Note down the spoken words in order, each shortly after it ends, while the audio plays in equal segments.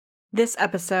This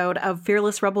episode of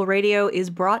Fearless Rebel Radio is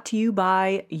brought to you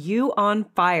by You on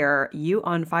Fire. You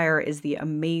on Fire is the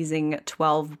amazing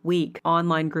 12-week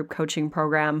online group coaching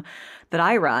program that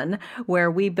I run, where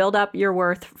we build up your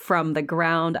worth from the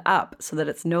ground up so that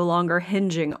it's no longer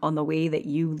hinging on the way that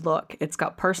you look. It's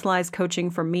got personalized coaching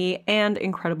from me and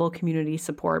incredible community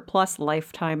support, plus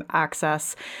lifetime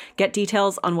access. Get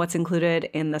details on what's included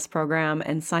in this program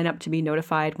and sign up to be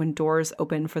notified when doors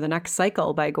open for the next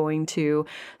cycle by going to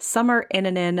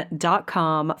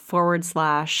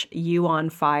summerinnanen.com/you on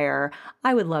fire.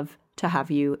 I would love to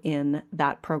have you in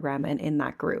that program and in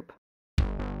that group.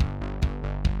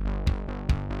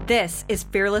 This is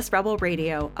Fearless Rebel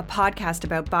Radio, a podcast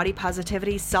about body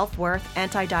positivity, self-worth,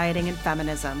 anti-dieting, and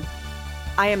feminism.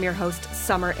 I am your host,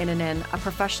 Summer Innanen, a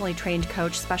professionally trained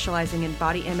coach specializing in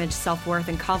body image, self-worth,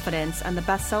 and confidence, and the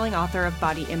best-selling author of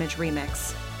Body Image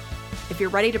Remix. If you're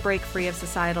ready to break free of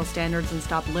societal standards and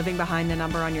stop living behind the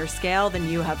number on your scale, then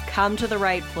you have come to the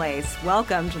right place.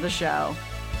 Welcome to the show.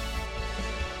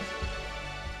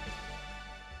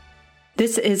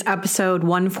 This is episode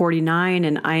 149,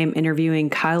 and I am interviewing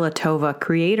Kyla Tova,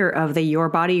 creator of the Your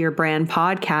Body, Your Brand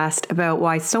podcast, about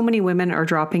why so many women are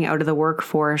dropping out of the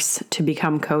workforce to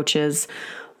become coaches,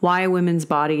 why women's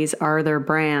bodies are their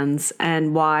brands,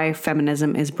 and why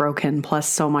feminism is broken, plus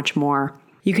so much more.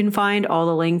 You can find all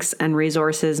the links and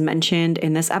resources mentioned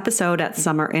in this episode at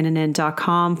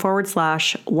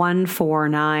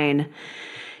summerinnanen.com/149.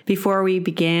 Before we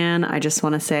begin, I just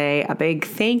want to say a big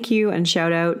thank you and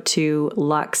shout out to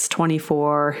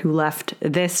Lux24 who left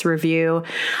this review.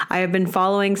 I have been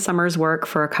following Summer's work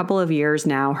for a couple of years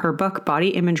now. Her book, Body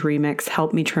Image Remix,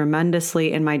 helped me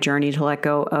tremendously in my journey to let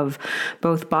go of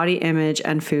both body image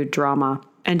and food drama,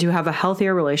 and to have a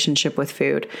healthier relationship with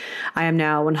food. I am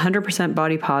now 100%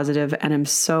 body positive, and I'm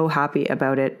so happy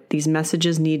about it. These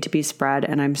messages need to be spread,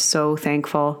 and I'm so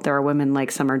thankful there are women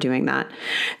like Summer doing that.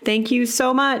 Thank you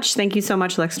so much. Thank you so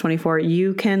much, Lex24.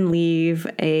 You can leave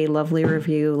a lovely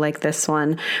review like this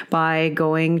one by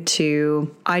going to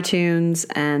iTunes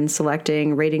and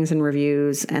selecting ratings and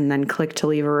reviews, and then click to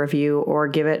leave a review or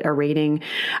give it a rating.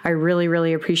 I really,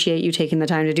 really appreciate you taking the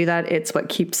time to do that. It's what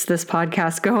keeps this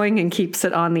podcast going and keeps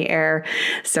it on the air.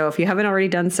 So if you haven't already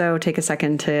done so, take a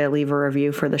second to leave a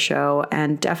review for the show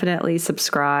and definitely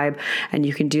subscribe. And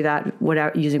you can do that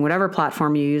without using whatever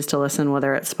platform you use to listen,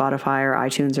 whether it's Spotify or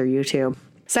iTunes or YouTube.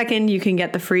 Second, you can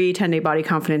get the free 10-day body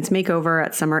confidence makeover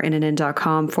at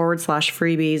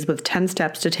summerinnanen.com/freebies with 10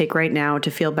 steps to take right now to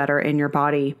feel better in your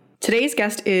body. Today's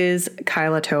guest is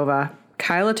Kyla Tova.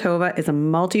 Kyla Tova is a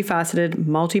multifaceted,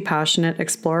 multi-passionate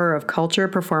explorer of culture,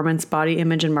 performance, body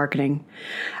image, and marketing.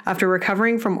 After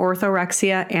recovering from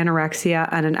orthorexia, anorexia,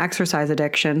 and an exercise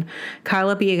addiction,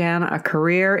 Kyla began a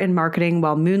career in marketing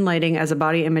while moonlighting as a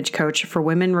body image coach for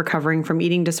women recovering from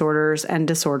eating disorders and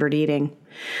disordered eating.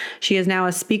 She is now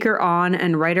a speaker on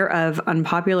and writer of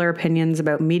unpopular opinions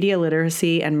about media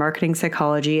literacy and marketing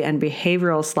psychology and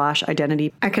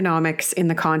behavioral/identity economics in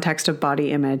the context of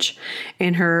body image.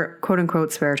 In her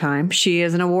quote-unquote spare time, she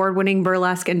is an award-winning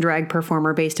burlesque and drag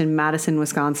performer based in Madison,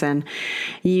 Wisconsin.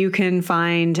 You can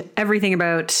find everything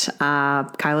about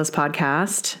Kyla's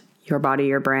podcast, Your Body,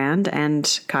 Your Brand,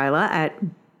 and Kyla at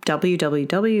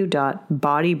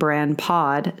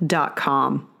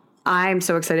www.bodybrandpod.com. I'm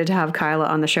so excited to have Kyla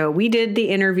on the show. We did the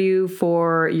interview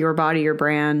for Your Body, Your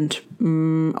Brand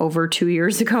over 2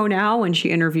 years ago now when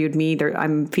she interviewed me.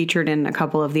 I'm featured in a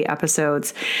couple of the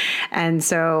episodes. And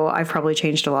so I've probably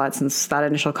changed a lot since that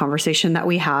initial conversation that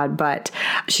we had, but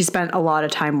she spent a lot of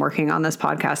time working on this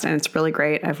podcast and it's really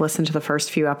great. I've listened to the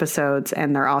first few episodes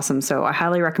and they're awesome. So I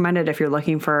highly recommend it if you're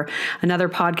looking for another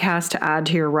podcast to add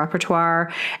to your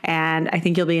repertoire. And I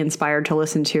think you'll be inspired to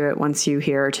listen to it once you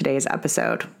hear today's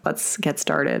episode. Let's get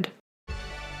started.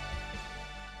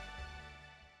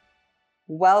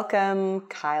 Welcome,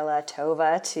 Kyla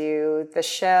Tova, to the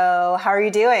show. How are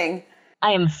you doing?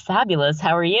 I am fabulous.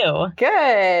 How are you?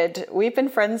 Good. We've been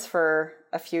friends for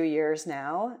a few years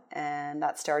now, and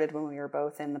that started when we were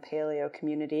both in the paleo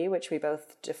community, which we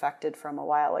both defected from a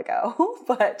while ago.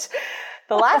 But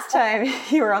the last time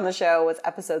you were on the show was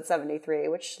episode 73,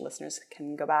 which listeners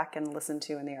can go back and listen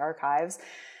to in the archives.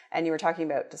 And you were talking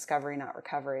about discovery, not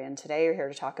recovery. And today you're here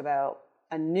to talk about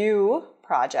a new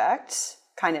project,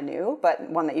 kind of new, but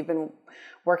one that you've been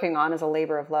working on as a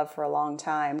labor of love for a long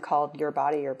time, called Your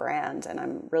Body, Your Brand. And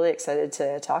I'm really excited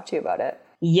to talk to you about it.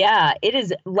 Yeah, it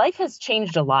is. Life has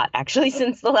changed a lot, actually,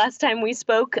 since the last time we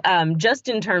spoke, just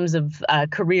in terms of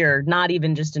career, not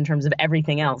even just in terms of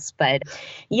everything else. But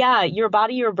yeah, Your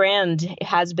Body, Your Brand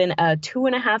has been a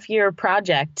 2.5-year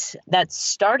project that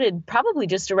started probably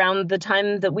just around the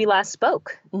time that we last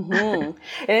spoke. Mm-hmm. And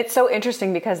it's so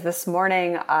interesting because this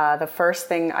morning, the first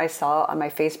thing I saw on my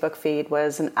Facebook feed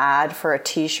was an ad for a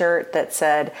t-shirt that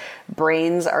said,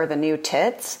 "Brains are the new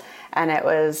tits." And it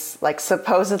was like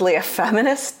supposedly a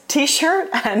feminist t-shirt.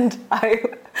 And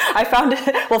I found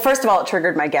it, well, first of all, it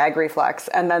triggered my gag reflex.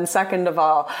 And then second of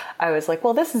all, I was like,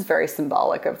 well, this is very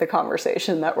symbolic of the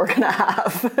conversation that we're going to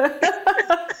have.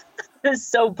 It's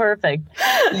so perfect.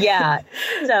 Yeah.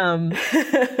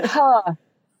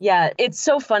 Yeah, it's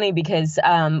so funny because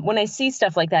when I see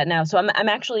stuff like that now, so I'm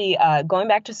actually going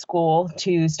back to school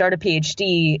to start a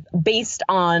PhD based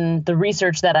on the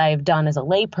research that I've done as a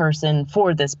layperson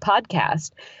for this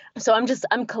podcast. So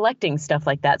I'm collecting stuff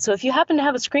like that. So if you happen to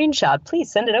have a screenshot,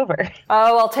 please send it over.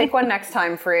 Oh, I'll take one next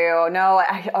time for you. No,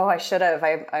 I should have.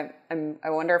 I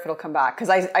wonder if it'll come back because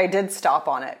I did stop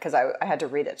on it because I had to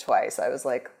read it twice. I was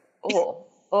like,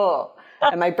 oh.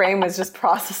 And my brain was just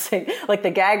processing, like the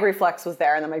gag reflex was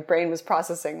there, and then my brain was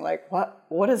processing, like,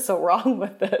 what is so wrong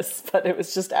with this? But it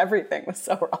was just everything was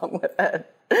so wrong with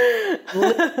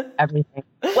it. Everything.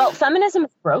 Well, feminism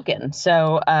is broken,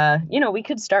 so we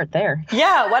could start there.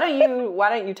 Yeah, why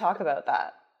don't you talk about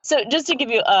that? So just to give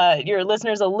you your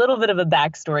listeners a little bit of a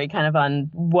backstory kind of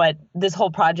on what this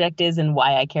whole project is and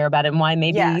why I care about it and why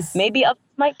maybe others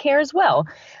might care as well.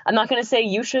 I'm not going to say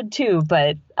you should too,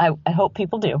 but I hope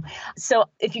people do. So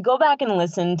if you go back and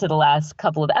listen to the last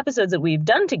couple of episodes that we've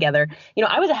done together,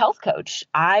 I was a health coach.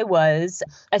 I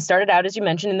started out, as you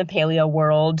mentioned, in the paleo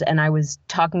world, and I was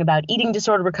talking about eating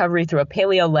disorder recovery through a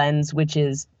paleo lens, which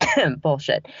is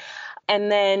bullshit.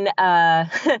 And then I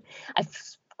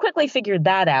quickly figured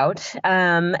that out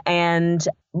and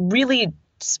really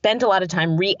spent a lot of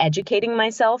time re-educating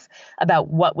myself about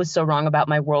what was so wrong about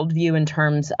my worldview in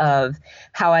terms of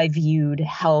how I viewed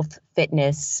health,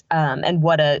 fitness, and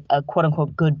what a quote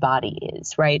unquote good body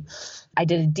is, right? I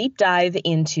did a deep dive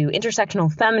into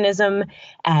intersectional feminism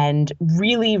and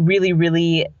really, really,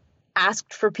 really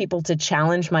asked for people to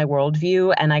challenge my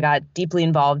worldview. And I got deeply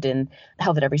involved in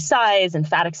health at every size and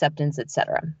fat acceptance, et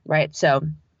cetera, right?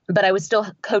 But I was still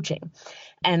coaching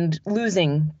and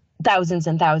losing thousands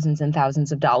and thousands and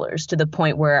thousands of dollars to the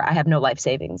point where I have no life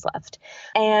savings left.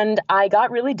 And I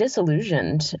got really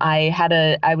disillusioned.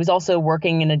 I was also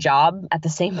working in a job at the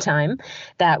same time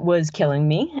that was killing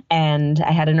me, and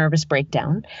I had a nervous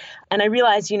breakdown. And I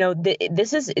realized,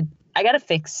 I got to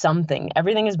fix something.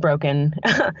 Everything is broken.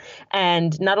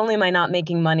 And not only am I not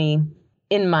making money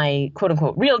in my quote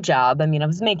unquote real job, I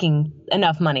was making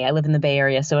enough money. I live in the Bay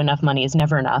Area, so enough money is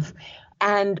never enough.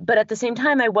 But at the same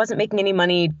time, I wasn't making any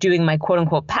money doing my quote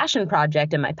unquote passion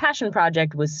project, and my passion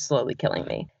project was slowly killing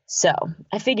me. So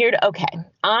I figured, okay,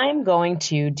 I'm going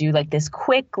to do this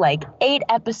quick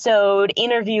 8-episode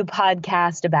interview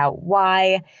podcast about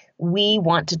why we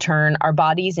want to turn our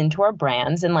bodies into our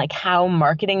brands and how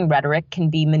marketing rhetoric can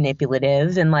be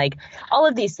manipulative and all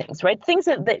of these things, right? Things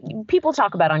that people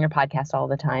talk about on your podcast all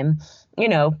the time.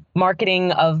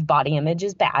 Marketing of body image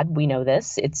is bad. We know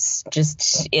this.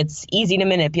 It's easy to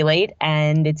manipulate,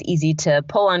 and it's easy to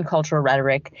pull on cultural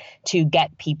rhetoric to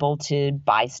get people to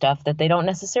buy stuff that they don't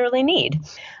necessarily need,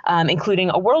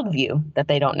 including a worldview that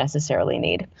they don't necessarily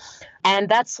need. And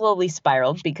that slowly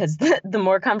spiraled because the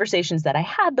more conversations that I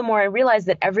had, the more I realized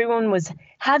that everyone was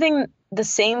having the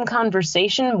same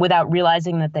conversation without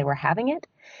realizing that they were having it.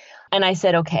 And I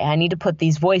said, okay, I need to put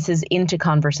these voices into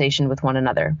conversation with one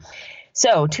another.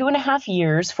 So 2.5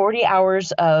 years, 40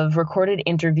 hours of recorded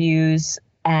interviews,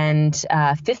 and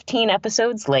 15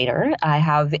 episodes later, I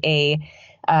have a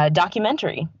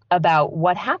documentary about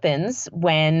what happens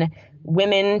when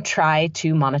women try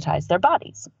to monetize their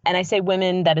bodies. And I say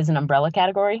women, that is an umbrella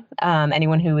category.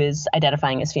 Anyone who is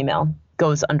identifying as female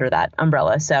goes under that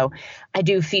umbrella. So I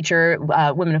do feature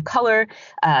women of color,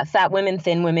 fat women,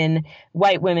 thin women,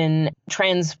 white women,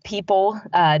 trans people,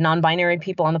 non-binary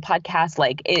people on the podcast.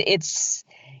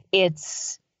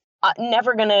 It's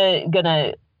never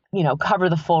gonna cover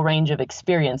the full range of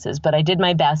experiences, but I did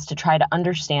my best to try to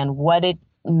understand what it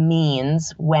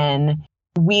means when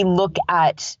we look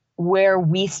at where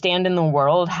we stand in the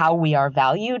world, how we are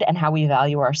valued, and how we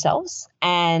value ourselves.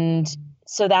 And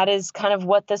so that is kind of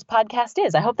what this podcast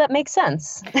is. I hope that makes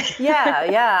sense.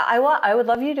 Yeah. I would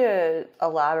love you to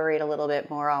elaborate a little bit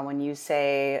more on when you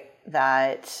say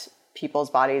that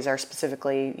people's bodies are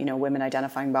specifically, women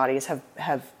identifying bodies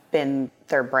have been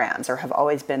their brands or have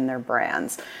always been their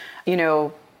brands.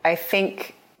 I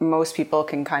think most people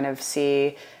can kind of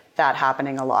see that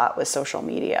happening a lot with social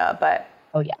media, but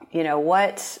oh yeah,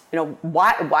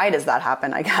 why does that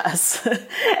happen, I guess?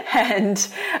 And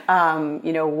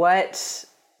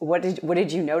what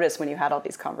did you notice when you had all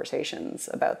these conversations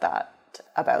about that?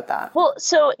 Well,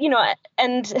 so,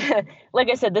 and like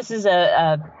I said, this is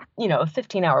a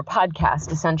 15-hour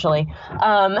podcast, essentially.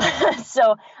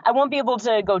 So I won't be able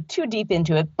to go too deep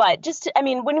into it, but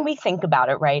when we think about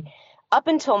it, right, up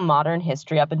until modern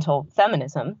history, up until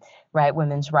feminism, right,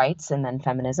 women's rights and then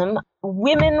feminism,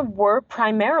 women were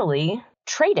primarily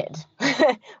traded,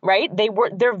 right?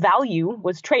 Their value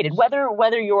was traded.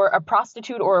 Whether you're a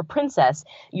prostitute or a princess,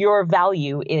 your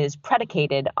value is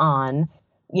predicated on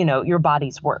your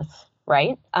body's worth,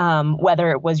 right?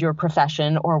 Whether it was your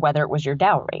profession or whether it was your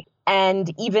dowry. And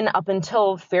even up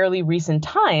until fairly recent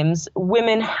times,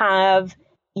 women have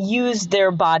used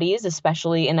their bodies,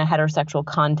 especially in a heterosexual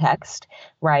context,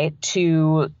 right,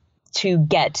 to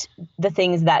get the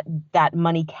things that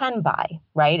money can buy,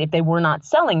 right? If they were not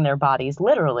selling their bodies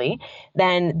literally,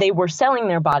 then they were selling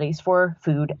their bodies for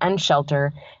food and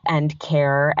shelter and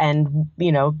care and,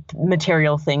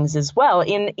 material things as well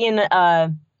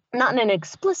not in an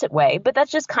explicit way, but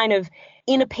that's just kind of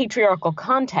in a patriarchal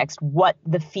context, what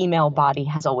the female body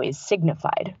has always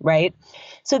signified, right?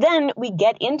 So then we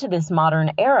get into this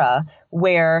modern era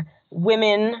where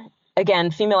women,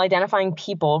 again, female identifying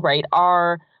people, right,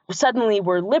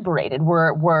 we're liberated.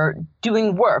 We're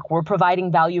doing work. We're providing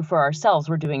value for ourselves.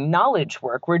 We're doing knowledge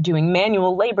work. We're doing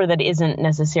manual labor that isn't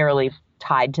necessarily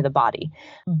tied to the body.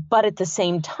 But at the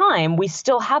same time, we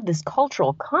still have this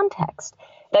cultural context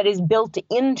that is built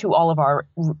into all of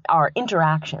our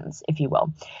interactions, if you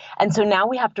will. And so now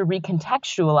we have to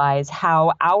recontextualize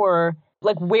how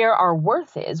where our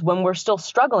worth is when we're still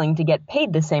struggling to get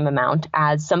paid the same amount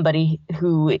as somebody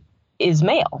who is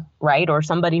male, right? Or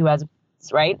somebody who has,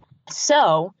 right?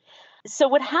 So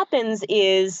what happens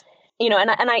is,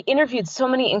 and I interviewed so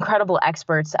many incredible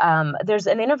experts. There's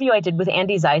an interview I did with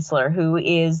Andy Zeisler, who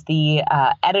is the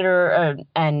editor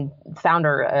and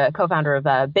co-founder of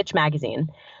Bitch Magazine.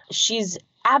 She's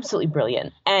absolutely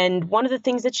brilliant. And one of the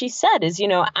things that she said is,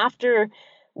 after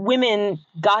women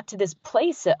got to this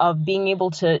place of being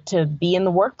able to be in the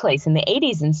workplace in the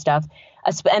 80s and stuff,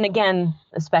 and again,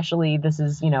 especially this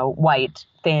is, white,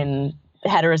 thin,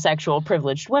 heterosexual,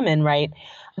 privileged women, right?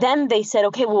 Then they said,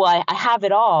 okay, well, I have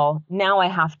it all. Now I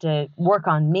have to work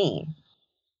on me.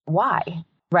 Why?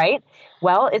 Right?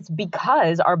 Well, it's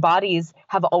because our bodies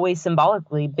have always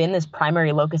symbolically been this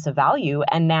primary locus of value.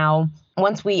 And now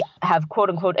once we have, quote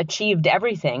unquote, achieved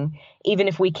everything, even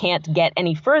if we can't get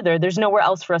any further, there's nowhere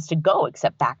else for us to go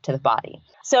except back to the body.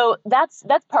 So that's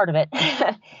part of it.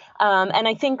 And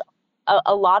I think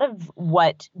a lot of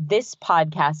what this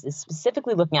podcast is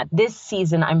specifically looking at this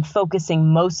season, I'm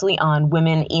focusing mostly on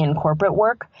women in corporate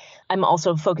work. I'm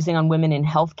also focusing on women in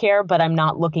healthcare, but I'm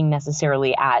not looking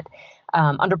necessarily at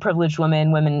underprivileged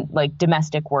women like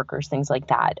domestic workers, things like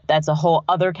that. That's a whole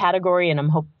other category, and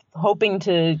I'm hoping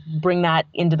to bring that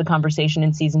into the conversation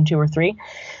in season 2 or 3.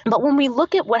 But when we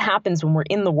look at what happens when we're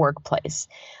in the workplace,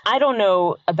 I don't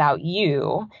know about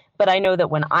you, but I know that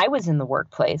when I was in the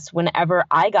workplace, whenever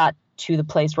I got to the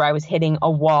place where I was hitting a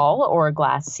wall or a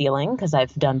glass ceiling, because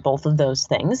I've done both of those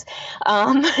things,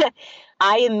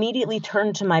 I immediately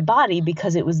turned to my body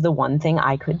because it was the one thing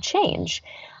I could change.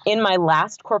 In my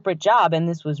last corporate job, and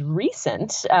this was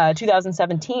recent,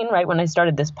 2017, right when I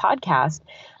started this podcast,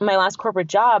 my last corporate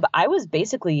job,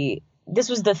 this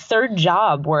was the third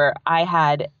job where I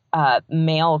had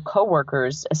male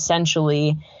coworkers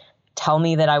essentially tell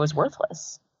me that I was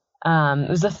worthless. It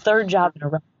was the third job in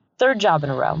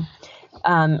a row.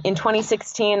 In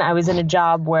 2016, I was in a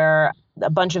job where a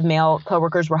bunch of male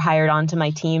coworkers were hired onto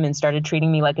my team and started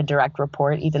treating me like a direct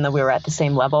report, even though we were at the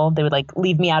same level. They would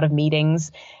leave me out of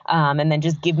meetings and then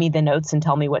just give me the notes and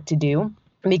tell me what to do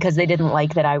because they didn't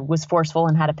like that I was forceful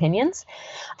and had opinions.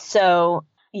 So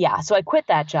I quit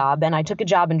that job and I took a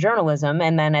job in journalism.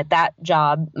 And then at that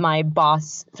job, my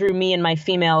boss threw me and my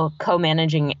female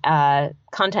co-managing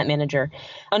content manager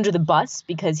under the bus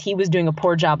because he was doing a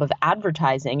poor job of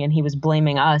advertising and he was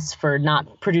blaming us for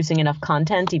not producing enough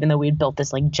content, even though we had built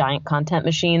this giant content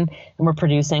machine and we're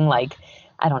producing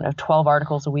 12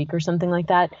 articles a week or something like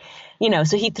that.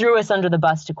 So he threw us under the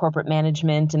bus to corporate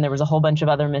management, and there was a whole bunch of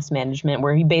other mismanagement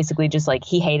where he basically just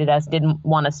he hated us, didn't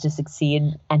want us to succeed,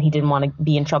 and he didn't want to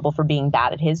be in trouble for being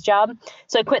bad at his job.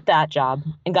 So I quit that job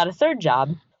and got a third job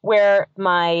where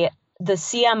the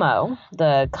CMO,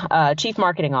 the chief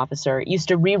marketing officer, used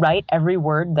to rewrite every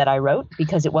word that I wrote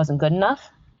because it wasn't good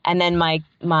enough. And then my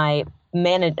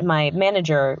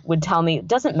manager would tell me, it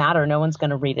doesn't matter, no one's going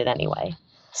to read it anyway.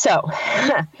 So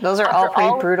those are all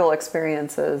pretty brutal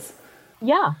experiences.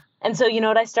 Yeah. And so, you know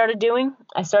what I started doing?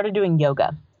 I started doing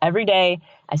yoga every day.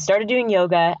 I started doing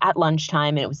yoga at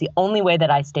lunchtime, and it was the only way that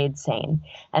I stayed sane.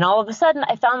 And all of a sudden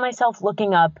I found myself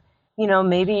looking up, you know,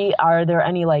 maybe are there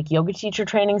any like yoga teacher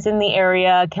trainings in the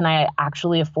area? Can I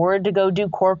actually afford to go do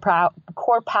core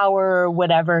power or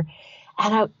whatever?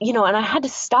 And I had to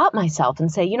stop myself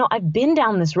and say, you know, I've been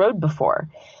down this road before.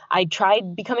 I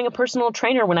tried becoming a personal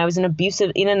trainer when I was in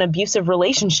an abusive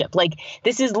relationship. Like,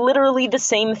 this is literally the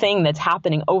same thing that's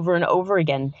happening over and over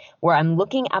again, where I'm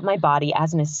looking at my body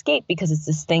as an escape because it's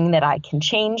this thing that I can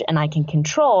change and I can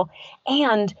control.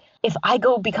 And if I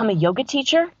go become a yoga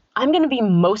teacher, I'm going to be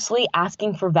mostly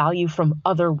asking for value from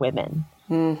other women.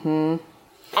 Mm-hmm.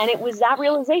 And it was that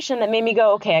realization that made me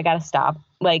go, okay, I got to stop.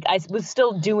 Like, I was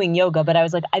still doing yoga, but I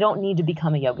was like, I don't need to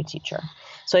become a yoga teacher.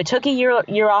 So I took a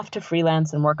year off to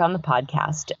freelance and work on the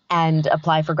podcast and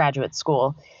apply for graduate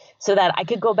school so that I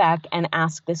could go back and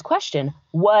ask this question: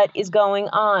 what is going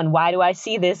on? Why do I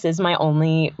see this as my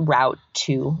only route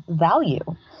to value?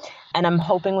 And I'm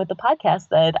hoping with the podcast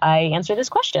that I answer this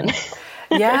question.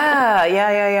 Yeah.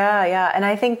 And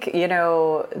I think, you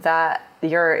know, that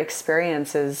your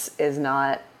experience is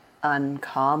not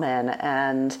uncommon.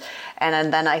 And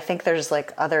then I think there's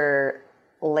like other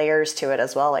layers to it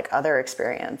as well, like other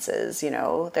experiences, you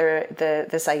know,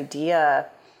 this idea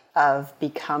of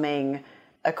becoming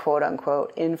a quote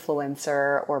unquote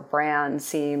influencer or brand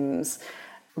seems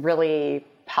really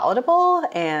palatable,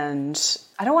 and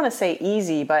I don't want to say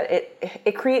easy, but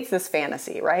it creates this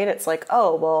fantasy, right? It's like,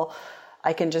 oh, well,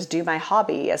 I can just do my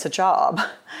hobby as a job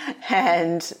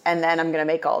and then I'm going to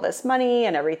make all this money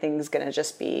and everything's going to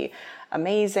just be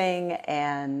amazing.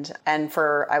 And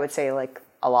for, I would say, like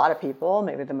a lot of people,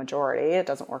 maybe the majority, it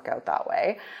doesn't work out that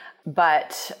way.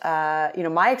 But, you know,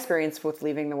 my experience with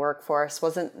leaving the workforce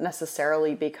wasn't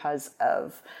necessarily because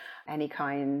of any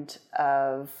kind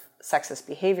of sexist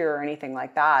behavior or anything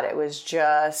like that. It was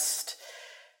just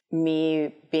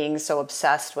me being so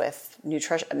obsessed with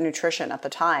nutrition at the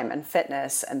time and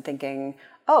fitness and thinking,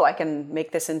 oh, I can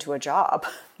make this into a job.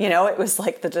 You know, it was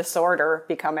like the disorder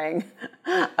becoming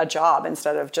a job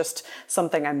instead of just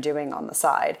something I'm doing on the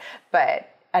side. But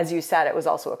as you said, it was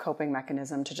also a coping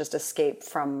mechanism to just escape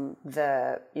from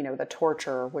the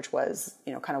torture, which was,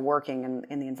 you know, kind of working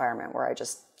in the environment where I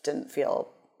just didn't feel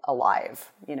alive,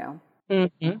 you know?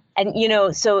 Mm-hmm. And, you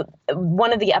know, so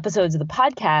one of the episodes of the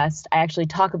podcast, I actually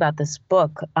talk about this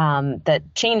book that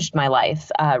changed my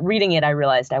life. Reading it, I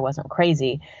realized I wasn't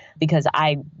crazy because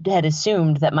I had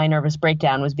assumed that my nervous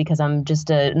breakdown was because I'm just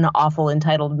an awful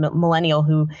entitled millennial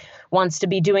who wants to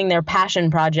be doing their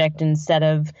passion project instead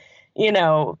of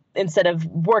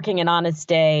working an honest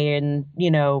day and, you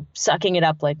know, sucking it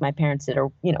up like my parents did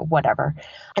or, you know, whatever.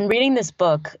 And reading this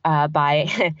book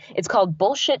it's called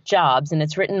Bullshit Jobs, and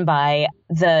it's written by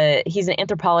he's an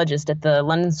anthropologist at the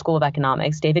London School of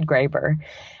Economics, David Graeber.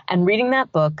 And reading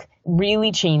that book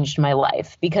really changed my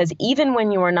life, because even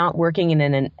when you are not working in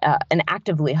an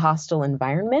actively hostile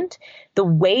environment, the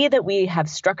way that we have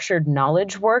structured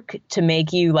knowledge work to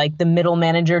make you like the middle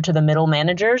manager to the middle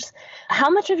managers, how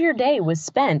much of your day was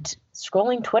spent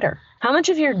scrolling Twitter? How much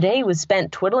of your day was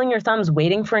spent twiddling your thumbs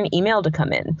waiting for an email to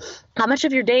come in? How much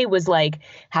of your day was like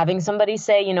having somebody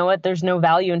say, you know what, there's no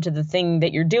value into the thing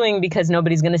that you're doing because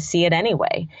nobody's going to see it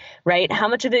anyway, right? How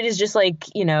much of it is just like,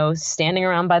 you know, standing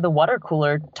around by the water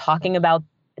cooler talking about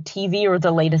TV or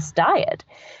the latest diet?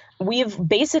 We've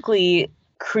basically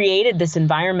created this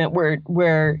environment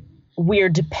where we are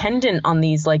dependent on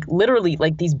these like literally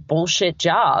like these bullshit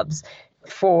jobs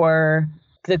for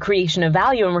the creation of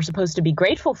value, and we're supposed to be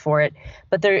grateful for it.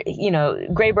 But there, you know,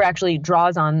 Graeber actually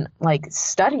draws on like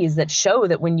studies that show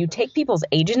that when you take people's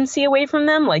agency away from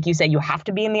them, like you say, you have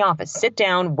to be in the office, sit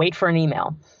down, wait for an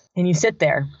email, and you sit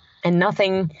there and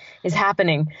nothing is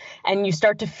happening, and you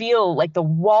start to feel like the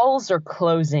walls are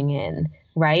closing in,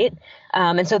 right?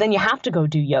 And so then you have to go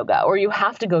do yoga, or you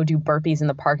have to go do burpees in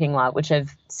the parking lot, which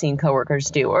I've seen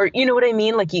coworkers do, or you know what I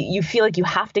mean? Like you feel like you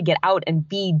have to get out and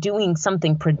be doing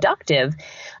something productive.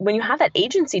 When you have that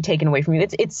agency taken away from you,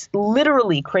 it's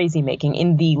literally crazy making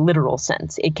in the literal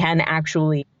sense. It can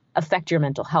actually affect your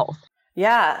mental health.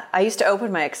 Yeah. I used to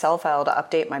open my Excel file to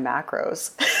update my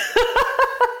macros.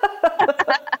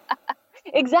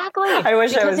 Exactly. I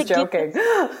wish I was joking.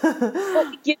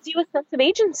 It gives you a sense of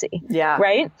agency. Yeah.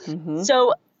 Right? Mm-hmm.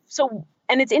 So,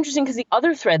 and it's interesting because the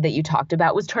other thread that you talked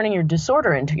about was turning your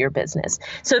disorder into your business.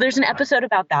 So there's an episode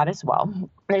about that as well.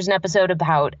 There's an episode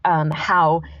about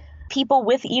how people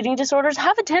with eating disorders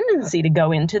have a tendency to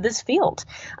go into this field.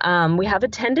 We have a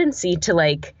tendency to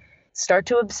like start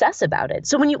to obsess about it.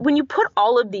 So when you put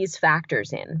all of these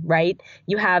factors in, right,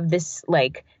 you have this,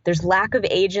 like, there's lack of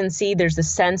agency. There's a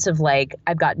sense of like,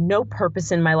 I've got no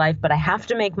purpose in my life, but I have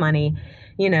to make money.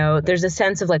 There's a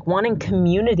sense of like wanting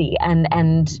community and,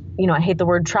 I hate the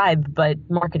word tribe, but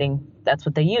marketing, that's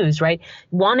what they use, right?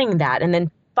 Wanting that. And then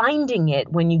finding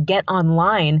it when you get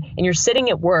online and you're sitting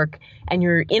at work and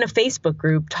you're in a Facebook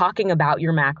group talking about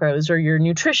your macros or your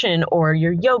nutrition or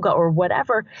your yoga or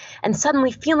whatever, and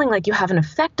suddenly feeling like you have an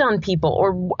effect on people,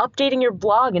 or updating your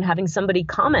blog and having somebody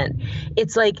comment.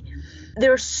 It's like,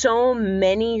 there are so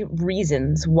many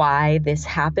reasons why this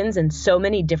happens and so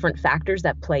many different factors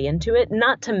that play into it,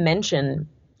 not to mention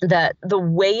that the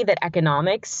way that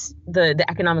economics, the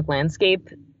economic landscape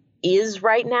is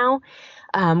right now,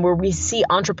 where we see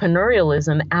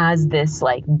entrepreneurialism as this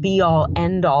like be all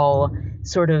end all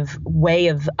sort of way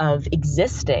of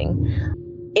existing.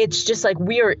 It's just like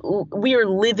we are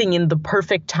living in the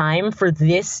perfect time for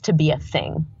this to be a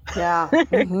thing. Yeah.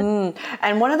 Mm-hmm.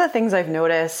 And one of the things I've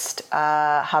noticed,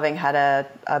 having had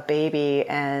a baby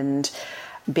and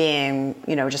being,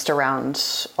 just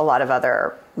around a lot of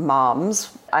other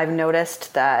moms, I've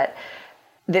noticed that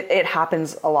it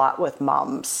happens a lot with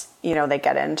moms. They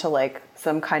get into like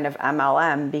some kind of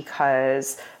MLM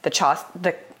because the cost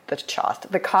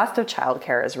of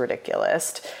childcare is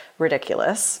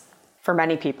ridiculous for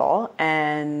many people,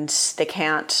 and they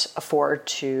can't afford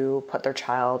to put their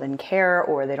child in care,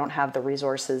 or they don't have the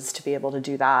resources to be able to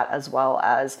do that as well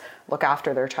as look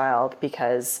after their child,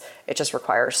 because it just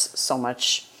requires so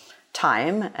much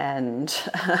time and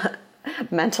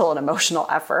mental and emotional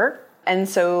effort. And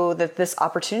so that this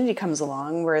opportunity comes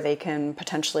along where they can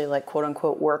potentially, like, quote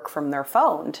unquote, work from their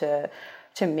phone to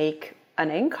make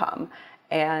an income.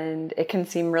 And it can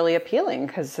seem really appealing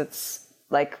because it's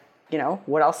like,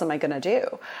 what else am I going to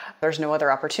do? There's no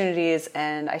other opportunities.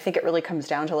 And I think it really comes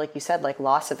down to, like you said, like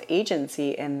loss of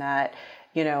agency, in that,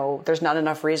 there's not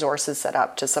enough resources set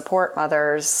up to support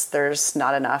mothers. There's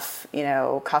not enough,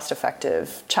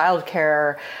 cost-effective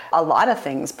childcare. A lot of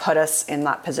things put us in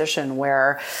that position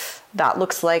where that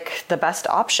looks like the best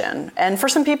option. And for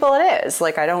some people it is.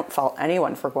 Like, I don't fault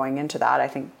anyone for going into that. I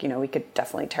think, we could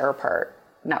definitely tear apart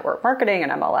network marketing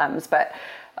and MLMs, but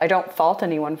I don't fault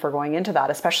anyone for going into that,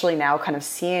 especially now kind of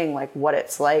seeing like what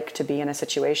it's like to be in a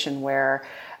situation where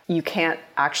you can't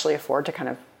actually afford to kind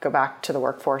of go back to the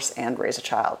workforce and raise a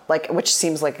child, like, which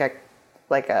seems like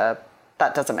a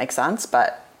that doesn't make sense,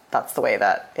 but that's the way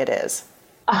that it is.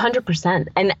 100%.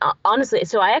 And honestly,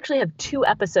 so I actually have 2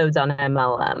 episodes on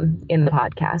MLM in the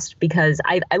podcast, because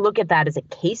I look at that as a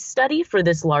case study for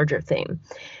this larger theme.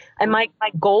 And my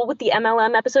goal with the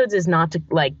MLM episodes is not to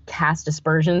like cast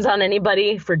aspersions on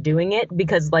anybody for doing it,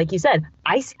 because like you said,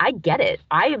 I get it.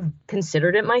 I have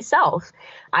considered it myself.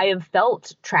 I have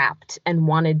felt trapped and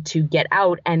wanted to get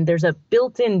out. And there's a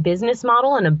built-in business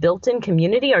model and a built-in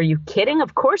community. Are you kidding?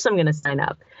 Of course I'm going to sign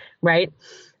up, right?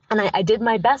 And I did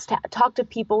my best to talk to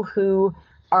people who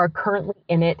are currently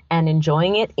in it and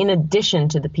enjoying it, in addition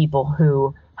to the people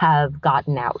who have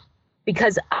gotten out.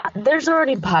 Because there's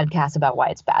already a podcast about why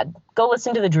it's bad. Go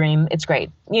listen to The Dream. It's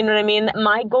great. You know what I mean?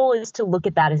 My goal is to look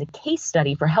at that as a case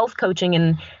study for health coaching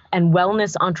and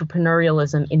wellness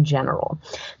entrepreneurialism in general.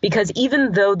 Because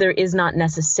even though there is not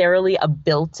necessarily a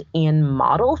built-in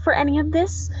model for any of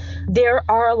this, there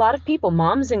are a lot of people,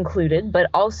 moms included, but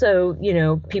also,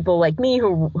 people like me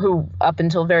who up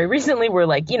until very recently were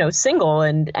like, single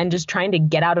and just trying to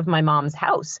get out of my mom's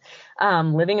house,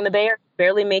 living in the Bay Area,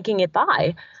 barely making it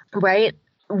by. Right?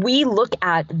 We look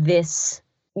at this,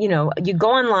 you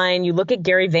go online, you look at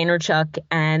Gary Vaynerchuk,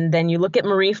 and then you look at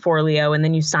Marie Forleo, and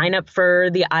then you sign up for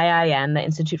the IIN, the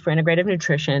Institute for Integrative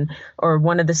Nutrition, or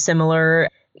one of the similar,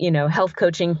 health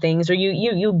coaching things, or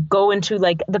you go into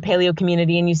like the paleo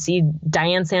community and you see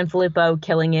Diane Sanfilippo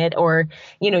killing it, or,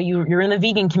 you're in the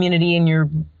vegan community and you're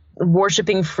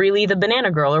worshiping freely the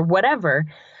Banana Girl or whatever.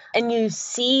 And you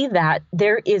see that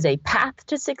there is a path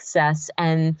to success,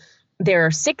 and there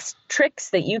are 6 tricks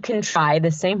that you can try,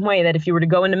 the same way that if you were to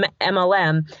go into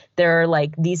MLM, there are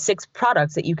like these 6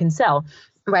 products that you can sell,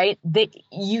 right? That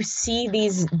you see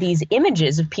these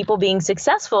images of people being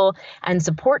successful and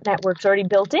support networks already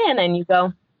built in, and you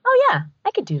go, oh yeah, I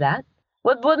could do that.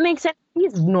 What makes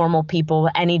these normal people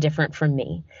any different from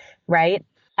me, right?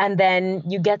 And then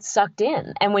you get sucked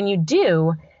in. And when you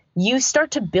do, you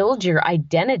start to build your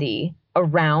identity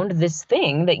around this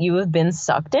thing that you have been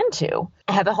sucked into.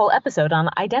 I have a whole episode on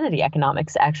identity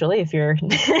economics, actually, if you're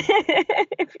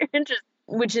interested,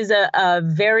 which is a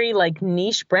very like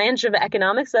niche branch of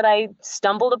economics that I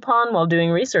stumbled upon while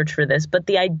doing research for this. But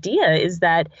the idea is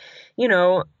that,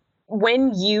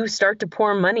 when you start to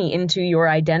pour money into your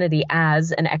identity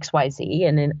as an XYZ,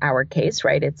 and in our case,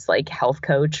 right, it's like health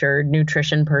coach or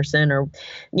nutrition person or,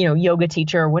 yoga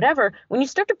teacher or whatever, when you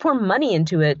start to pour money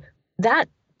into it, that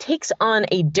takes on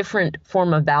a different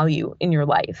form of value in your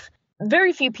life.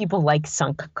 Very few people like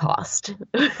sunk cost,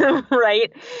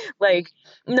 right? Like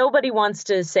nobody wants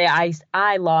to say,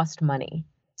 I lost money.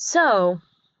 So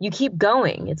you keep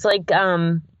going. It's like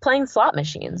playing slot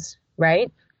machines,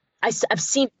 right? I've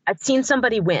seen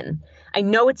somebody win. I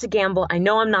know it's a gamble. I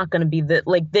know I'm not going to be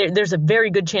there's a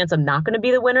very good chance I'm not going to be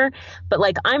the winner, but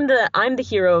like I'm the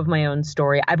hero of my own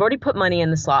story. I've already put money in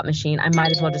the slot machine. I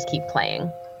might as well just keep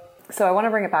playing. So I want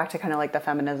to bring it back to kind of like the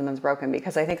feminism is broken,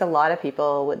 because I think a lot of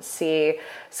people would see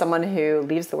someone who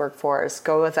leaves the workforce,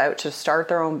 goes out to start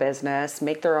their own business,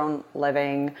 make their own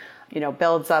living,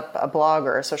 builds up a blog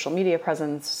or a social media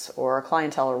presence or a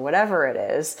clientele or whatever it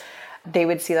is. They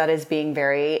would see that as being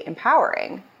very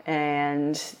empowering,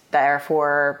 and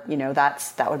therefore,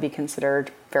 that would be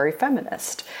considered very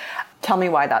feminist. Tell me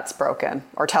why that's broken,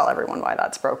 or tell everyone why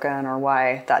that's broken, or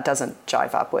why that doesn't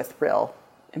jive up with real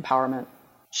empowerment.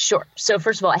 Sure. So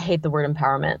first of all, I hate the word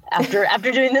empowerment.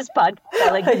 After doing this podcast,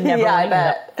 I never. Yeah, I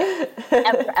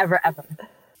bet. ever.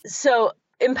 So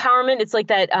empowerment, it's like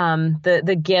that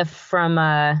the GIF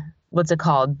from what's it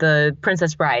called? The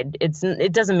Princess Bride.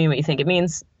 It doesn't mean what you think it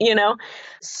means,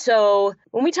 So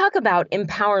when we talk about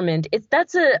empowerment,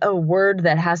 that's a word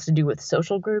that has to do with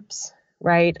social groups,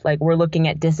 right? Like we're looking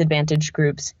at disadvantaged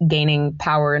groups gaining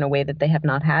power in a way that they have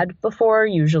not had before,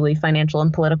 usually financial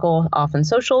and political, often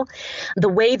social. The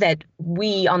way that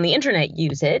we on the internet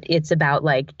use it, it's about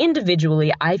like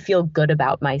individually, I feel good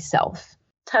about myself.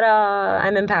 Ta-da,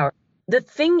 I'm empowered. The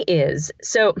thing is,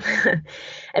 so,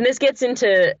 and this gets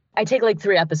into, I take like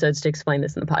 3 episodes to explain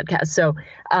this in the podcast. So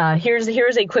here's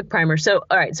a quick primer. So,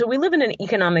 all right. So we live in an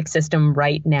economic system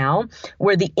right now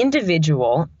where the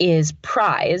individual is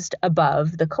prized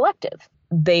above the collective.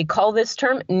 They call this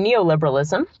term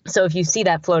neoliberalism. So if you see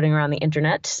that floating around the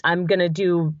internet, I'm going to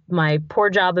do my poor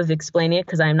job of explaining it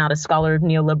because I'm not a scholar of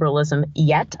neoliberalism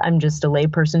yet. I'm just a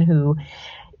layperson who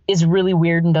is really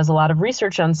weird and does a lot of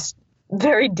research on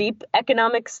very deep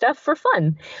economic stuff for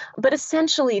fun. But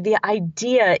essentially, the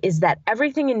idea is that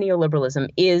everything in neoliberalism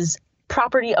is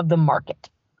property of the market.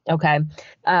 Okay.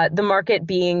 The market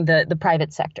being the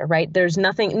private sector, right? There's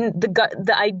nothing.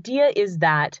 The idea is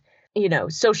that,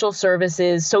 social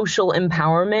services, social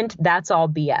empowerment, that's all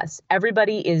BS.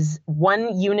 Everybody is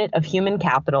one unit of human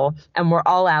capital, and we're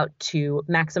all out to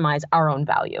maximize our own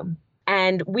value.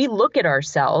 And we look at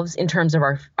ourselves in terms of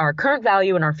our current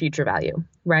value and our future value,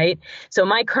 right? So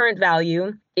my current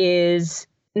value is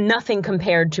nothing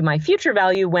compared to my future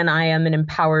value when I am an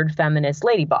empowered feminist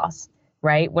lady boss,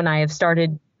 right? When I have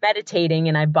started meditating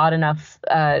and I bought enough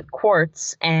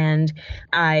quartz and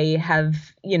I have,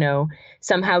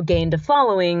 somehow gained a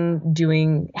following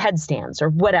doing headstands or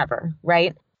whatever,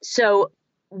 right? So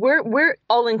we're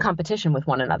all in competition with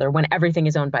one another when everything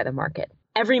is owned by the market.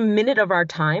 Every minute of our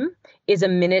time is a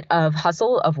minute of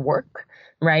hustle, of work,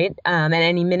 right? And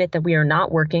any minute that we are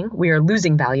not working, we are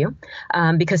losing value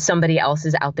because somebody else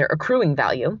is out there accruing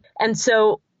value. And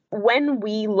so when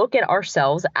we look at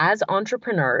ourselves as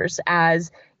entrepreneurs,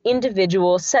 as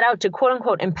individuals set out to quote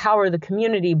unquote empower the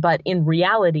community, but in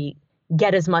reality,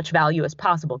 get as much value as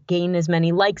possible, gain as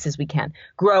many likes as we can,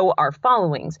 grow our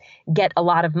followings, get a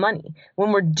lot of money.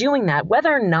 When we're doing that,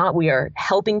 whether or not we are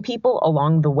helping people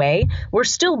along the way, we're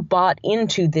still bought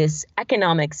into this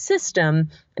economic system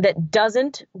that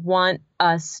doesn't want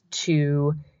us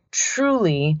to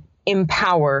truly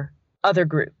empower other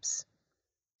groups.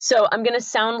 So I'm going to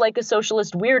sound like a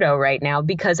socialist weirdo right now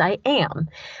because I am.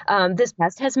 This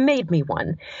past has made me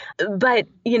one. But,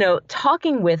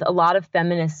 talking with a lot of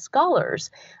feminist scholars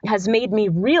has made me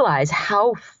realize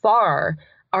how far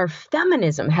our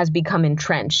feminism has become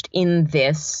entrenched in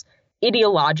this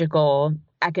ideological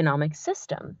economic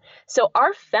system. So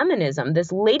our feminism,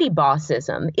 this lady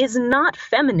bossism, is not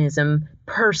feminism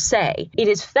per se. It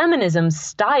is feminism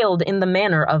styled in the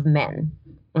manner of men.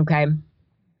 Okay.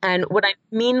 And what I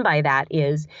mean by that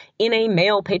is in a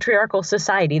male patriarchal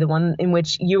society, the one in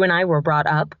which you and I were brought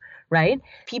up, right?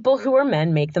 People who are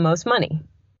men make the most money,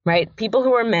 right? People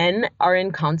who are men are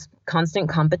in constant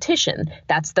competition.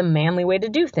 That's the manly way to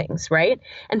do things, right?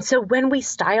 And so when we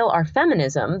style our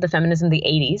feminism, the feminism of the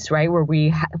 80s, right, where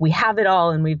we have it all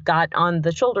and we've got on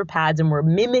the shoulder pads and we're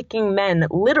mimicking men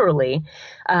literally,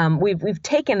 we've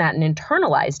taken that and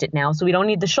internalized it now, so we don't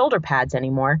need the shoulder pads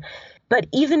anymore. But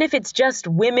even if it's just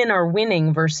women are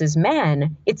winning versus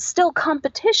men, it's still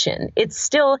competition. It's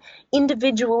still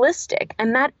individualistic.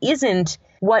 And that isn't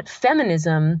what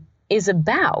feminism is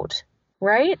about,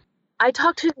 right? I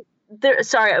talked to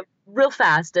real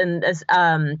fast, and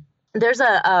there's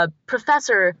a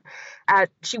professor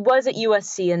she was at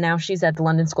USC and now she's at the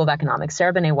London School of Economics,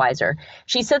 Sarah Benet-Weiser.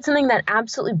 She said something that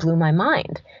absolutely blew my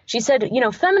mind. She said,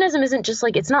 feminism isn't just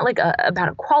like, it's not like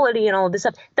about equality and all of this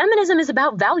stuff. Feminism is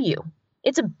about value.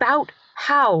 It's about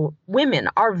how women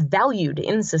are valued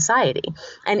in society.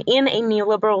 And in a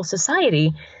neoliberal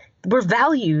society, we're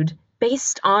valued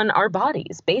based on our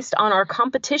bodies, based on our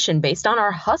competition, based on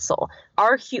our hustle.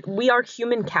 We are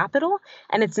human capital,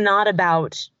 and it's not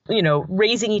about,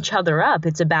 raising each other up.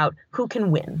 It's about who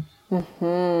can win.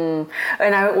 Mm-hmm.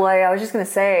 And I was just going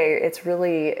to say, it's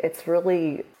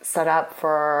really set up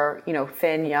for,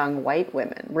 thin, young white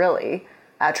women, really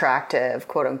attractive,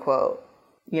 quote unquote.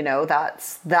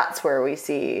 That's where we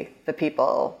see the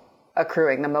people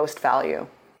accruing the most value.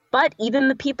 But even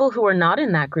the people who are not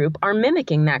in that group are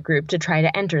mimicking that group to try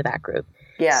to enter that group.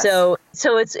 Yes. So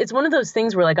it's one of those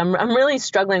things where, like, I'm really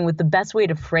struggling with the best way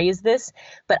to phrase this,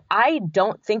 but I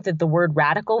don't think that the word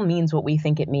radical means what we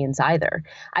think it means either.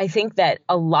 I think that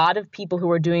a lot of people who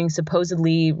are doing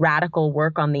supposedly radical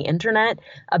work on the internet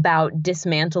about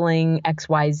dismantling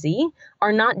XYZ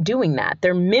are not doing that.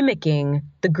 They're mimicking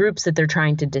the groups that they're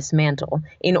trying to dismantle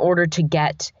in order to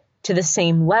get to the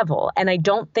same level. And I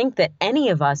don't think that any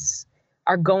of us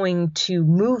are going to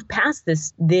move past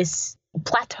this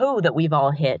plateau that we've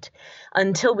all hit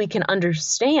until we can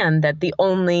understand that the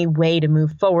only way to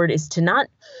move forward is to not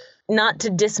to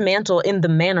dismantle in the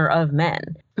manner of men,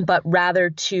 but rather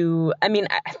to,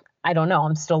 I don't know,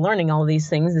 I'm still learning all of these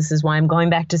things. This is why I'm going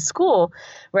back to school,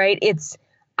 right?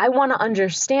 I want to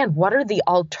understand, what are the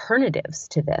alternatives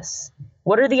to this?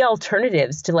 What are the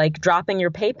alternatives to, like, dropping your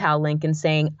PayPal link and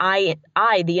saying, I,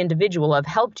 the individual, have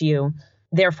helped you,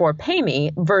 therefore pay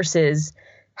me, versus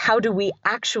how do we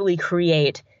actually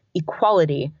create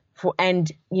equality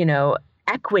and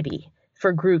equity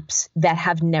for groups that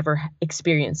have never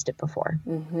experienced it before?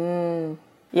 Mm-hmm.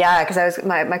 Yeah, because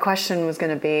my question was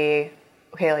going to be,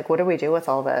 okay, like, what do we do with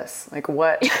all this? Like,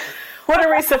 what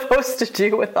are we supposed to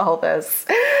do with all this?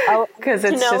 Because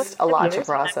it's just a lot to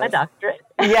process. My doctorate.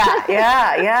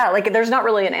 Yeah. Like, there's not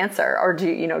really an answer. Or do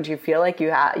you feel like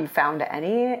you found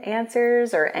any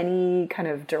answers or any kind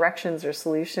of directions or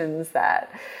solutions that?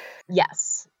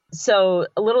 Yes. So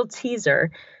a little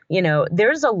teaser.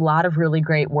 There's a lot of really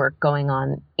great work going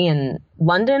on in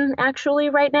London, actually,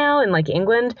 right now, in, like,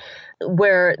 England,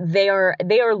 where they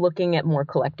are looking at more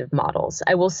collective models.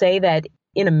 I will say that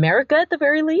in America, at the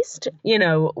very least,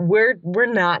 we're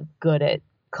not good at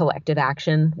collective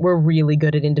action. We're really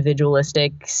good at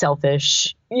individualistic,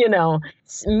 selfish,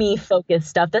 me-focused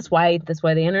stuff. That's why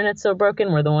the internet's so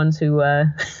broken. We're the ones who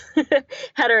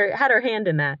had our hand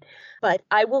in that. But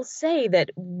I will say that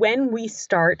when we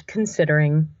start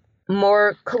considering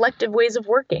more collective ways of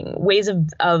working, ways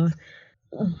of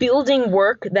building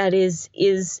work that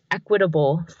is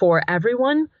equitable for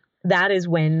everyone, that is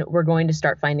when we're going to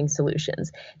start finding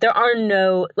solutions. There are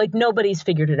nobody's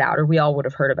figured it out, or we all would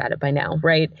have heard about it by now,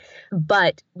 right?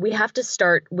 But we have to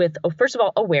start with, first of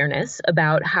all, awareness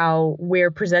about how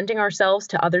we're presenting ourselves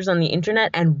to others on the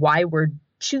internet and why we're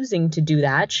choosing to do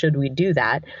that, should we do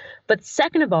that. But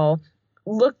second of all,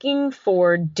 looking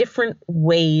for different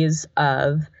ways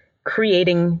of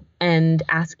creating and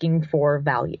asking for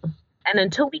value. And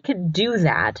until we can do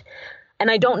that, and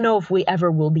I don't know if we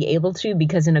ever will be able to,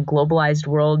 because in a globalized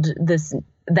world,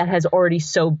 that has already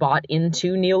so bought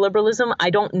into neoliberalism,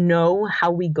 I don't know how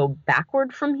we go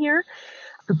backward from here.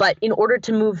 But in order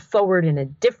to move forward in a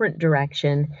different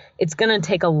direction, it's going to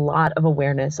take a lot of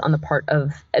awareness on the part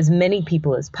of as many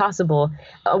people as possible,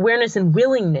 awareness and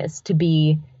willingness to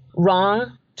be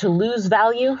wrong, to lose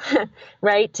value,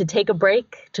 right? To take a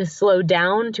break, to slow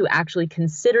down, to actually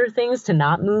consider things, to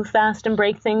not move fast and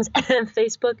break things,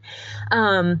 Facebook,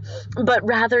 but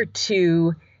rather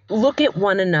to look at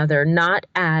one another, not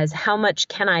as how much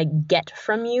can I get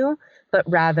from you, but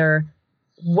rather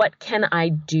what can I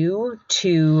do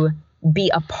to be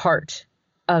a part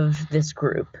of this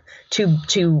group,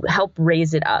 to help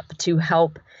raise it up, to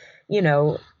help,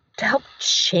 to help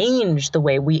change the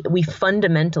way we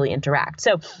fundamentally interact.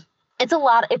 So it's a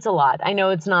lot. I know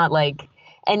it's not like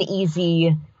an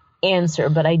easy answer,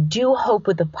 but I do hope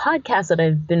with the podcast that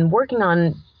I've been working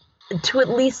on to at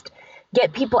least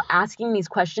get people asking these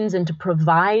questions and to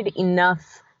provide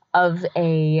enough of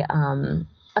a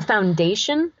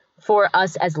foundation for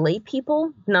us as lay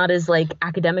people, not as like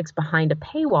academics behind a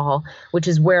paywall, which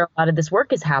is where a lot of this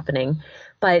work is happening.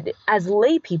 But as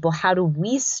lay people, how do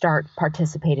we start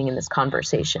participating in this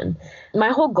conversation? My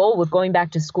whole goal with going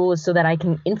back to school is so that I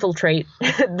can infiltrate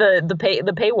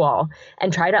the paywall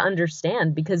and try to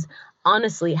understand, because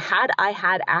honestly, had I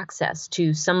had access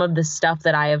to some of the stuff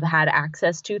that I have had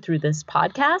access to through this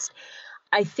podcast,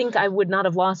 I think I would not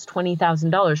have lost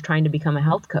 $20,000 trying to become a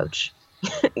health coach.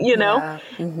 You know,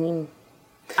 Mm-hmm.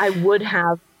 I would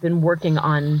have been working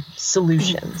on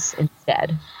solutions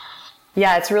instead.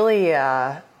 Yeah, it's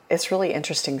really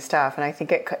interesting stuff, and I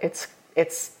think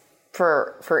it's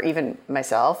for even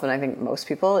myself, and I think most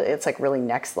people, it's like really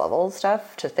next level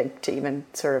stuff to even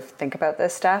sort of think about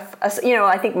this stuff. You know,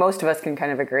 I think most of us can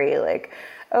kind of agree, like,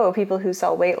 oh, people who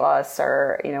sell weight loss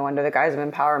are, you know, under the guise of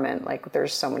empowerment, like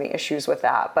there's so many issues with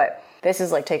that, but this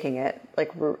is like taking it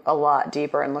like a lot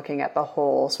deeper and looking at the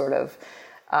whole sort of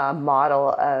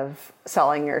model of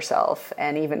selling yourself,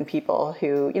 and even people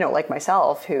who, you know, like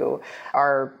myself, who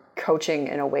are coaching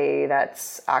in a way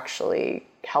that's actually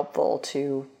helpful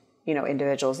to, you know,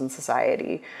 individuals in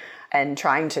society, and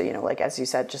trying to, you know, like, as you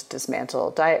said, just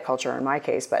dismantle diet culture in my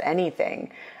case, but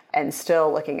anything, and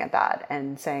still looking at that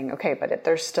and saying, okay, but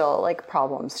there's still like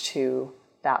problems to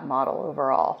that model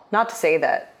overall. Not to say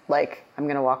that like I'm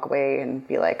going to walk away and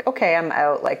be like, okay, I'm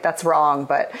out, like that's wrong.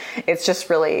 But it's just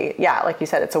really, yeah, like you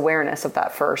said, it's awareness of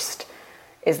that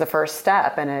is the first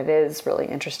step. And it is really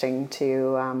interesting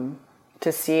to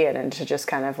see it and to just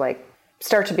kind of like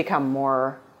start to become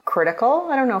more critical.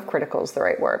 I don't know if critical is the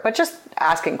right word, but just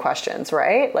asking questions,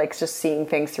 right? Like just seeing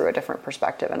things through a different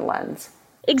perspective and lens.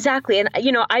 Exactly. And,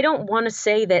 you know, I don't want to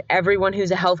say that everyone who's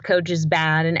a health coach is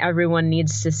bad and everyone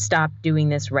needs to stop doing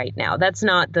this right now. That's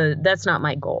not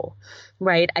my goal,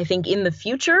 right? I think in the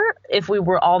future, if we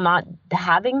were all not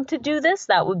having to do this,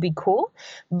 that would be cool.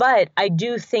 But I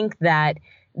do think that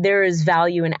there is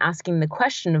value in asking the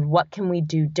question of what can we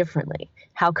do differently?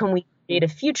 How can we create a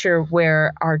future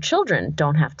where our children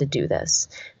don't have to do this,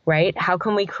 right? How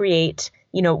can we create,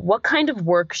 you know, what kind of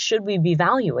work should we be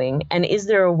valuing? And is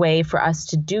there a way for us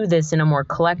to do this in a more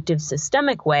collective,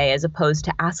 systemic way, as opposed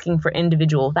to asking for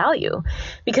individual value?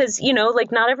 Because, you know,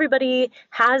 like not everybody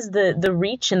has the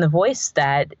reach and the voice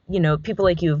that, you know, people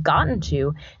like you have gotten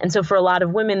to. And so for a lot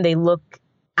of women, they look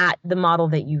at the model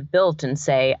that you've built and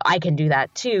say, I can do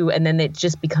that too. And then it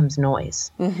just becomes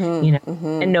noise, you know,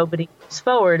 and nobody moves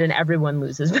forward and everyone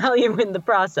loses value in the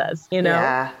process, you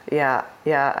know? Yeah,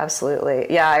 absolutely.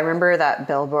 Yeah, I remember that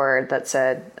billboard that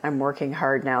said, I'm working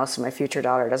hard now so my future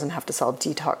daughter doesn't have to sell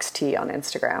detox tea on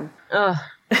Instagram.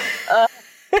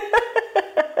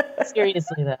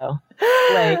 Seriously though.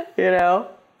 Like, you know?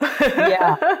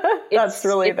 Yeah. That's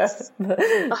really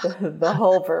the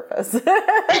whole purpose.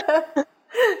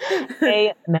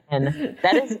 Amen.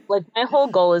 That is like my whole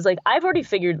goal is like, I've already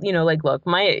figured, you know, like, look,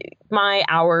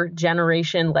 our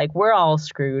generation, like we're all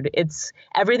screwed.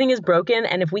 Everything is broken.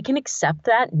 And if we can accept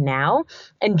that now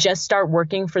and just start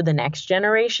working for the next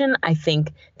generation, I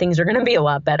think things are going to be a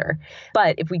lot better.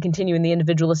 But if we continue in the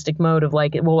individualistic mode of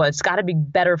like, well, it's got to be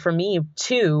better for me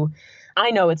too,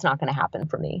 I know it's not going to happen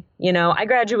for me. You know, I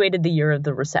graduated the year of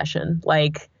the recession.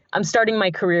 Like I'm starting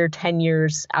my career 15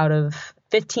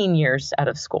 years out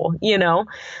of school, you know,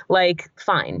 like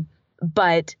fine.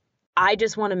 But I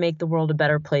just want to make the world a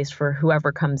better place for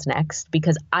whoever comes next,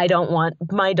 because I don't want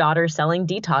my daughter selling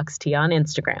detox tea on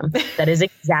Instagram. That is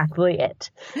exactly it.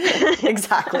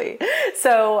 Exactly.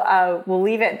 So we'll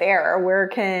leave it there. Where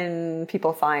can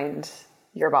people find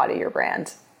your body, your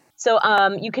brand? So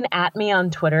you can @ me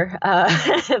on Twitter.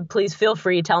 Please feel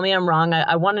free. Tell me I'm wrong.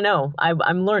 I want to know.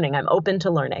 I'm learning. I'm open to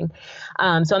learning.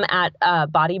 So I'm at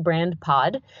Body Brand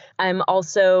Pod. I'm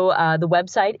also, the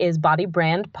website is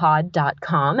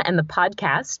bodybrandpod.com, and the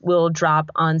podcast will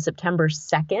drop on September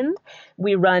 2nd.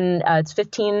 We run, it's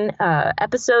 15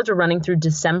 episodes. We're running through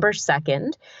December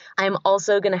 2nd. I'm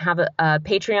also going to have a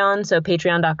Patreon, so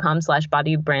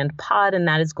patreon.com/bodybrandpod, and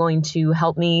that is going to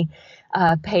help me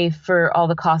pay for all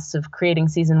the costs of creating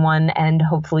season 1 and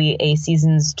hopefully a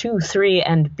seasons 2, 3,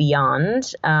 and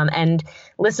beyond. And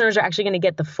listeners are actually going to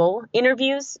get the full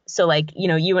interviews. So like, you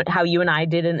know, how you and I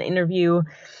did an interview,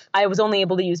 I was only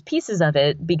able to use pieces of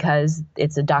it because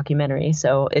it's a documentary.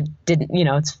 So it didn't, you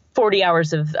know, it's 40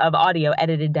 hours of audio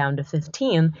edited down to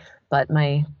 15, but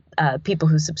my people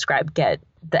who subscribe get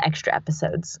the extra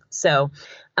episodes. So,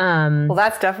 well,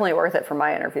 that's definitely worth it for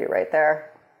my interview right there.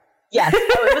 Yes.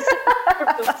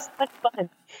 It was so much fun.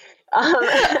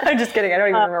 I'm just kidding. I don't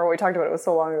even remember what we talked about. It was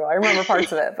so long ago. I remember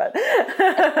parts of it, but we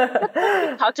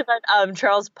talked about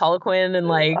Charles Poliquin and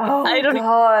like oh my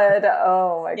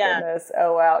goodness.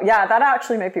 Oh wow. Yeah, that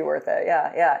actually might be worth it.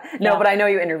 Yeah. No, but I know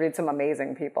you interviewed some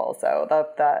amazing people, so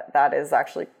that is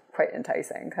actually quite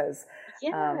enticing because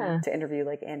to interview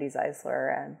like Andy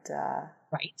Zeisler and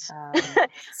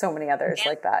so many others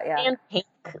like that. Yeah. And Pink,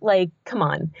 like, come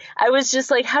on. I was just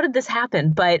like, how did this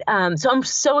happen? But so I'm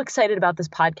so excited about this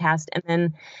podcast. And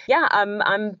then,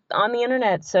 I'm on the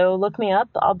internet. So look me up.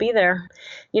 I'll be there.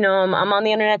 You know, I'm on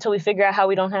the internet till we figure out how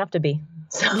we don't have to be.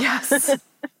 So. Yes.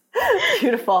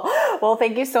 Beautiful. Well,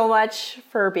 thank you so much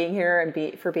for being here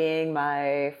and for being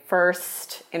my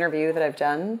first interview that I've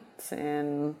done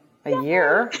in a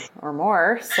year or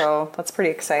more. So that's pretty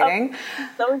exciting.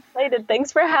 So excited.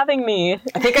 Thanks for having me.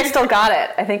 I think I still got it.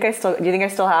 Do you think I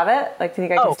still have it? Like, do you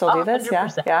think I can still do this?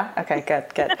 100%. Yeah. Okay, good.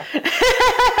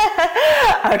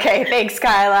 Okay. Thanks,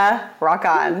 Kyla. Rock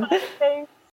on.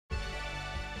 Thanks.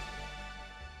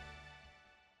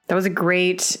 That was a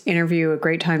great interview, a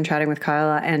great time chatting with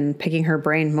Kyla and picking her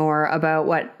brain more about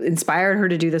what inspired her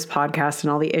to do this podcast and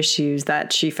all the issues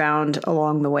that she found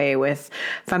along the way with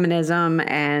feminism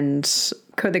and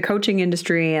the coaching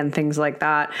industry and things like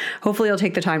that. Hopefully you'll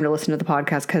take the time to listen to the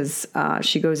podcast because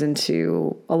she goes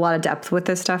into a lot of depth with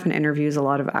this stuff and interviews a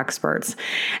lot of experts.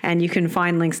 And you can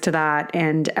find links to that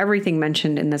and everything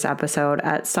mentioned in this episode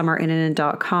at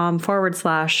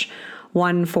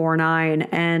summerinnanen.com/149.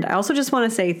 And I also just want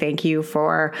to say thank you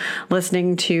for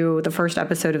listening to the first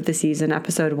episode of the season,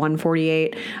 episode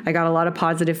 148. I got a lot of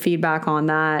positive feedback on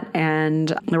that,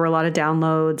 and there were a lot of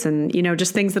downloads and,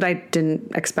 just things that I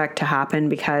didn't expect to happen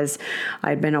because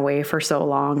I'd been away for so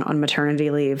long on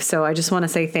maternity leave. So I just want to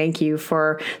say thank you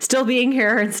for still being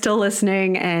here and still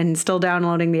listening and still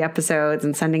downloading the episodes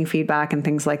and sending feedback and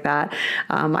things like that.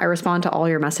 I respond to all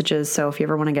your messages. So if you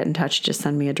ever want to get in touch, just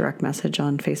send me a direct message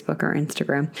on Facebook or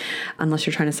Instagram, unless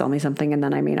you're trying to sell me something and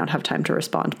then I may not have time to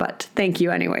respond, but thank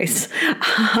you anyways.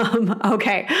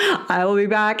 Okay. I will be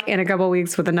back in a couple of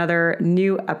weeks with another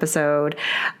new episode.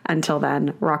 Until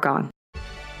then, rock on.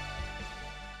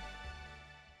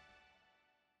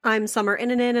 I'm Summer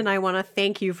Innanen, and I want to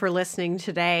thank you for listening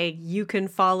today. You can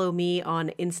follow me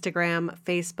on Instagram,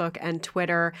 Facebook, and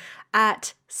Twitter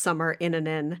at Summer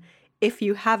Innanen. If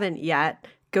you haven't yet,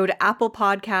 go to Apple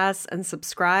Podcasts and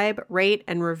subscribe, rate,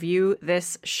 and review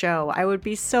this show. I would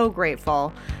be so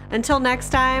grateful. Until next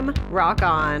time, rock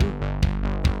on.